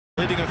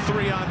shooting a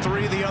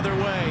 3-on-3 the other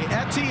way.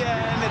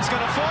 Etienne, it's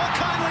going to fall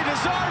kindly to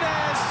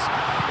Zardes.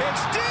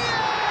 It's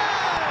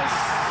Diaz!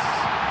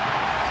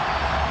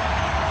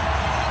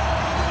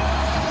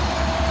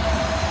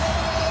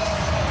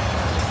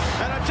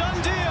 And a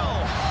done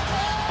deal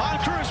on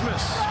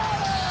Christmas.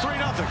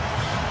 3-0.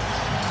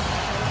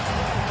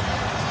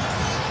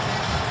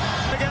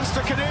 Against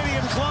a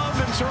Canadian club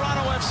in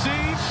Toronto FC.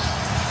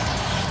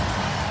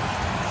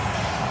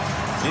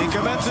 He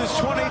commences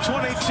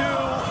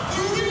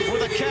 2022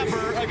 with a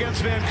capper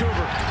against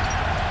Vancouver.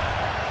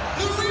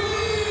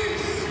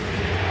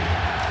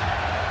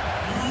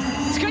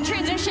 It's good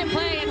transition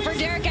play, and for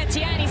Derek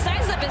Etienne, he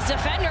sizes up his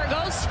defender,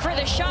 goes for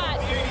the shot.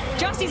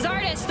 Justy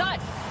Zardes thought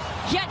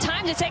he had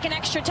time to take an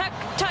extra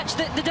touch.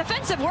 The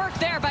defensive work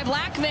there by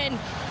Blackman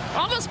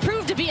almost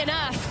proved to be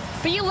enough.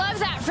 But you love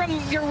that from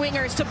your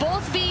wingers, to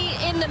both be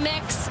in the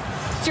mix.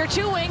 It's your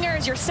two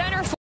wingers, your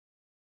center.